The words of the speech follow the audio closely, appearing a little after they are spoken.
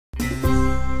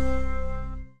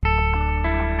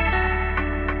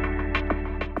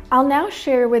I'll now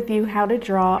share with you how to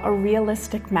draw a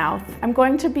realistic mouth. I'm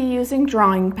going to be using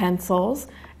drawing pencils,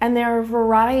 and there are a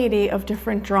variety of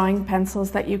different drawing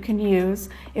pencils that you can use.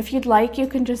 If you'd like, you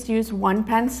can just use one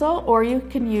pencil, or you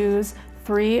can use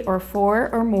 3 or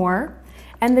 4 or more.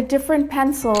 And the different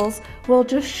pencils will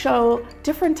just show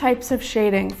different types of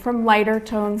shading, from lighter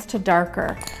tones to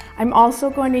darker. I'm also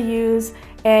going to use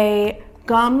a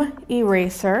gum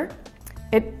eraser.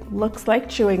 It looks like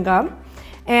chewing gum.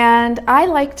 And I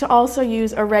like to also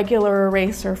use a regular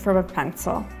eraser from a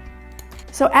pencil.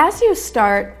 So as you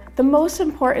start, the most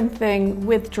important thing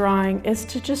with drawing is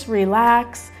to just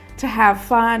relax, to have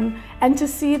fun, and to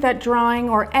see that drawing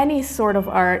or any sort of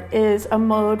art is a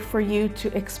mode for you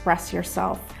to express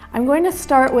yourself. I'm going to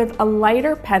start with a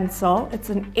lighter pencil. It's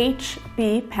an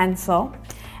HB pencil.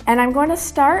 And I'm going to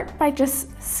start by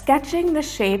just sketching the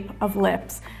shape of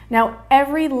lips. Now,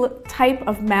 every type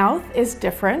of mouth is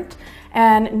different,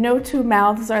 and no two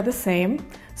mouths are the same.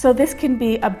 So this can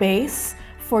be a base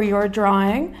for your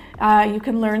drawing. You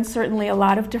can learn certainly a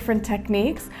lot of different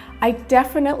techniques. I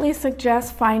definitely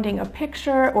suggest finding a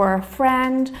picture or a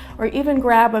friend, or even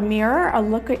grab a mirror or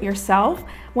look at yourself.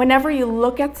 Whenever you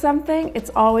look at something,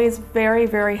 it's always very,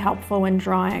 very helpful when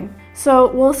drawing.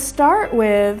 So we'll start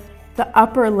with the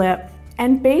upper lip,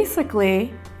 and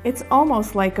basically it's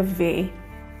almost like a V.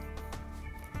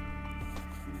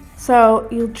 So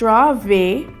you'll draw a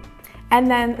V, and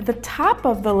then the top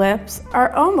of the lips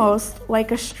are almost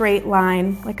like a straight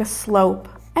line, like a slope.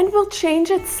 And we'll change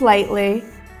it slightly,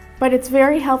 but it's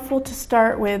very helpful to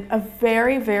start with a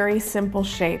very, very simple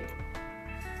shape.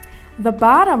 The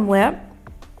bottom lip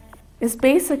is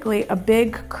basically a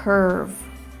big curve.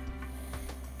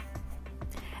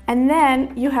 And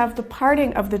then you have the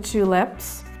parting of the two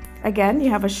lips. Again, you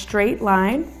have a straight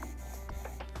line,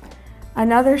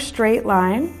 another straight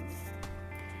line,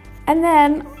 and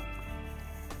then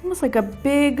almost like a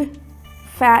big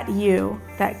fat U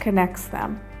that connects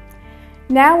them.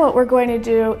 Now what we're going to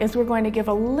do is we're going to give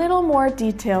a little more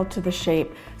detail to the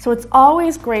shape. So it's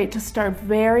always great to start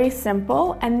very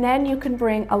simple, and then you can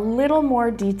bring a little more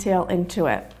detail into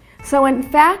it. So in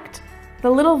fact, the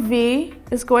little V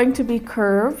is going to be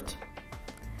curved.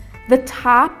 The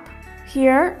top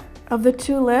here of the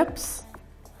two lips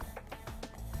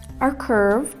are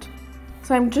curved.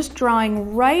 So I'm just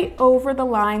drawing right over the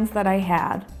lines that I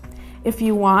had. If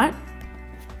you want,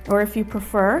 or if you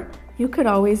prefer, you could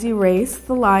always erase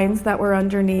the lines that were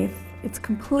underneath. It's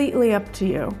completely up to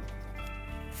you.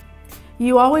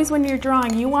 You always, when you're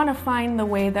drawing, you want to find the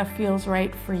way that feels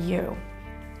right for you.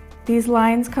 These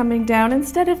lines coming down,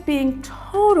 instead of being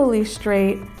totally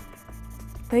straight,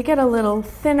 they get a little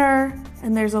thinner,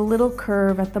 and there's a little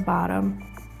curve at the bottom.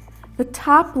 The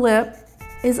top lip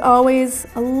is always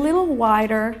a little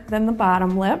wider than the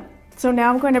bottom lip. So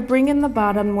now I'm going to bring in the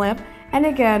bottom lip, and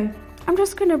again, I'm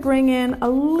just going to bring in a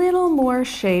little more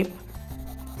shape.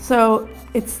 So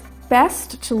it's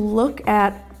best to look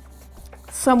at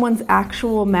someone's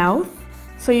actual mouth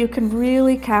so you can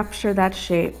really capture that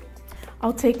shape.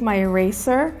 I'll take my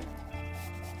eraser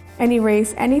and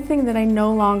erase anything that I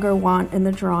no longer want in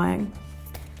the drawing.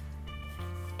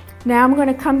 Now I'm going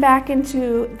to come back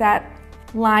into that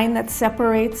line that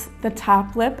separates the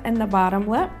top lip and the bottom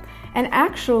lip. And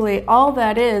actually, all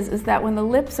that is that when the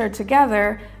lips are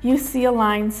together, you see a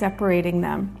line separating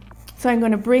them. So I'm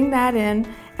going to bring that in,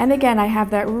 and again, I have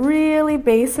that really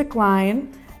basic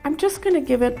line. I'm just going to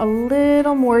give it a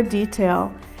little more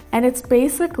detail, and it's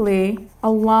basically a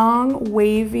long,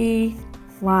 wavy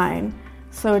line.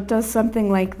 So it does something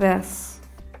like this.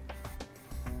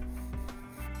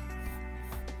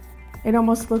 It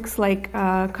almost looks like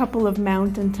a couple of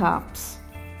mountain tops.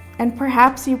 And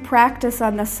perhaps you practice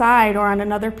on the side or on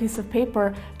another piece of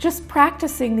paper, just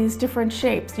practicing these different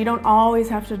shapes. You don't always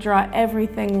have to draw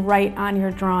everything right on your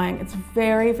drawing. It's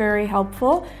very, very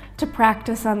helpful to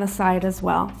practice on the side as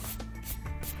well.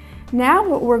 Now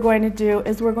what we're going to do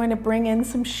is we're going to bring in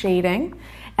some shading.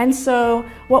 And so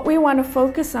what we want to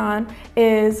focus on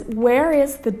is where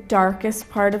is the darkest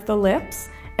part of the lips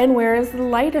and where is the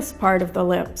lightest part of the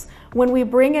lips. When we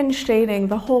bring in shading,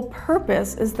 the whole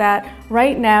purpose is that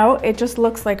right now it just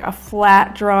looks like a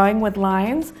flat drawing with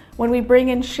lines. When we bring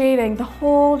in shading, the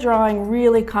whole drawing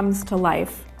really comes to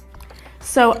life.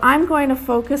 So I'm going to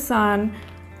focus on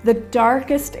the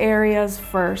darkest areas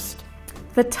first.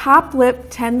 The top lip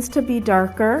tends to be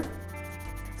darker,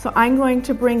 so I'm going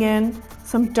to bring in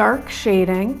some dark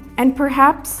shading, and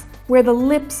perhaps where the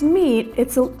lips meet,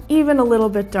 it's even a little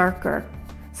bit darker.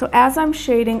 So as I'm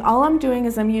shading, all I'm doing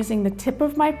is I'm using the tip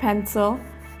of my pencil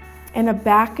in a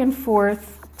back and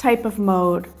forth type of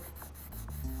mode.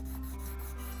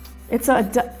 It's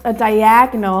a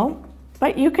diagonal,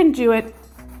 but you can do it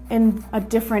in a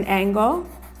different angle.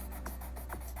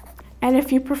 And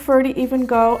if you prefer to even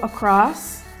go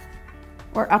across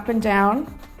or up and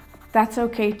down, that's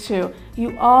okay too.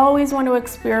 You always want to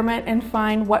experiment and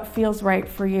find what feels right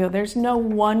for you. There's no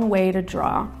one way to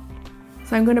draw.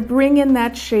 So I'm going to bring in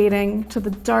that shading to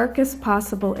the darkest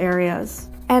possible areas.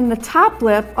 And the top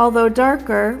lip, although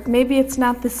darker, maybe it's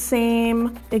not the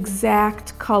same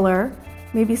exact color.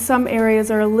 Maybe some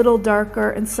areas are a little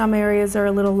darker and some areas are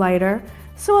a little lighter.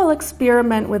 So I'll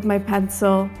experiment with my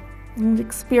pencil and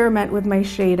experiment with my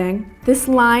shading. This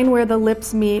line where the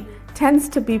lips meet tends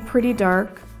to be pretty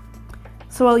dark.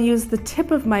 So I'll use the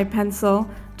tip of my pencil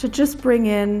to just bring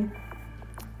in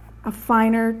a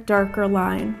finer, darker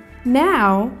line.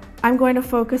 Now I'm going to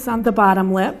focus on the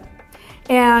bottom lip,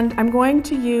 and I'm going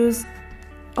to use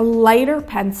a lighter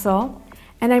pencil,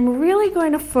 and I'm really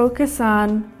going to focus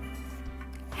on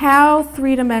how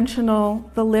three-dimensional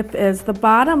the lip is. The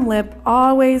bottom lip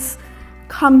always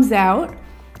comes out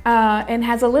and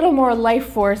has a little more life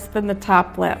force than the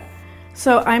top lip.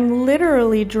 So I'm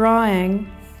literally drawing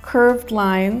curved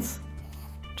lines,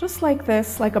 just like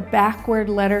this, like a backward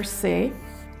letter C,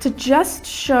 to just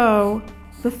show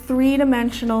the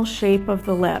three-dimensional shape of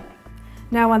the lip.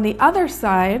 Now on the other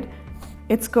side,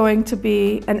 it's going to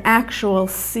be an actual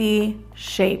C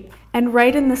shape. And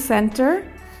right in the center,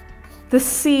 the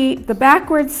C, the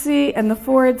backward C and the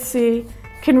forward C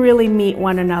can really meet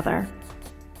one another.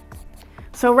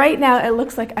 So right now it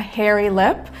looks like a hairy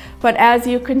lip, but as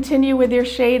you continue with your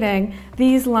shading,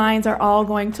 these lines are all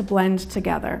going to blend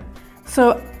together.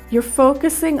 So you're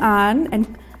focusing on,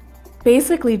 and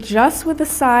basically just with the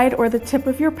side or the tip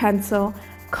of your pencil,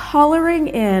 coloring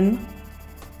in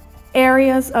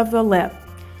areas of the lip.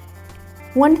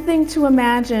 One thing to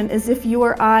imagine is if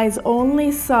your eyes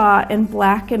only saw in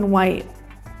black and white,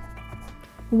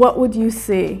 what would you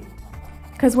see?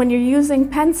 Because when you're using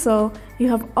pencil, you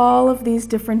have all of these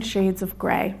different shades of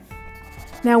gray.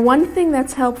 Now, one thing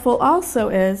that's helpful also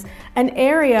is an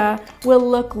area will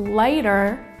look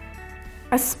lighter,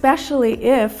 especially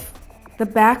if the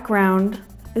background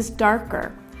is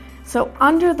darker. So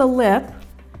under the lip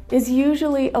is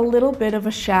usually a little bit of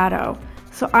a shadow.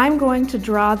 So I'm going to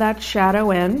draw that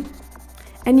shadow in,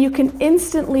 and you can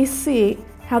instantly see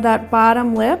how that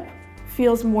bottom lip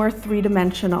feels more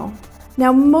three-dimensional.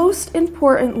 Now, most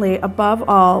importantly, above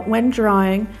all, when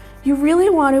drawing, you really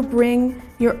want to bring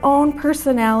your own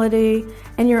personality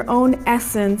and your own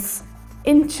essence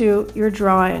into your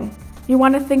drawing. You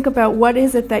want to think about what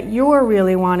is it that you're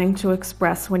really wanting to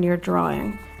express when you're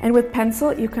drawing. And with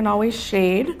pencil, you can always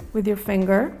shade with your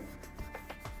finger.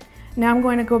 Now I'm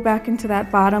going to go back into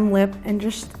that bottom lip and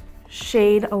just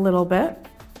shade a little bit.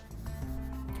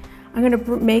 I'm going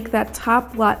to make that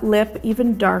top lip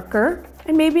even darker,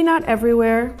 and maybe not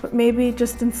everywhere, but maybe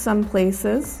just in some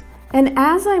places. And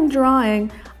as I'm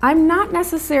drawing, I'm not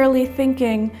necessarily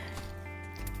thinking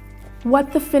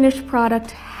what the finished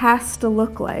product has to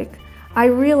look like. I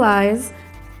realize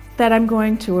that I'm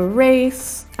going to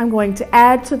erase, I'm going to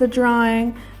add to the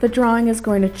drawing is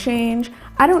going to change.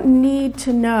 I don't need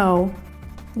to know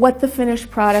what the finished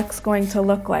product's going to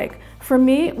look like. For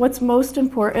me, what's most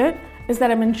important is that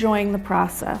I'm enjoying the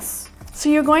process. So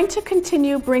you're going to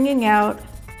continue bringing out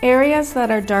areas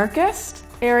that are darkest,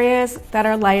 areas that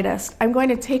are lightest. I'm going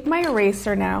to take my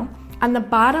eraser now. On the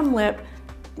bottom lip,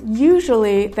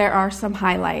 usually there are some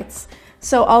highlights.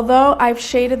 So although I've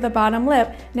shaded the bottom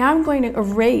lip, now I'm going to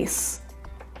erase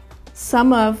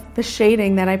some of the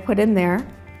shading that I put in there.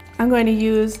 I'm going to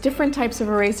use different types of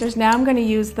erasers. Now I'm going to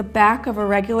use the back of a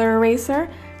regular eraser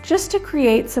just to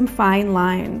create some fine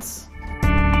lines.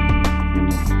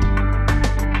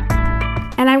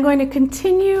 And I'm going to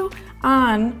continue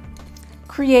on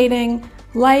creating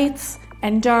lights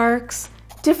and darks,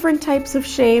 different types of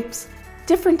shapes,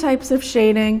 different types of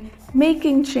shading,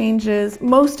 making changes,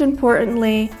 most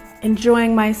importantly,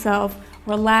 enjoying myself,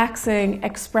 relaxing,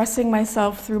 expressing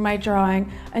myself through my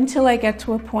drawing until I get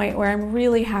to a point where I'm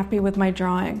really happy with my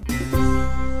drawing.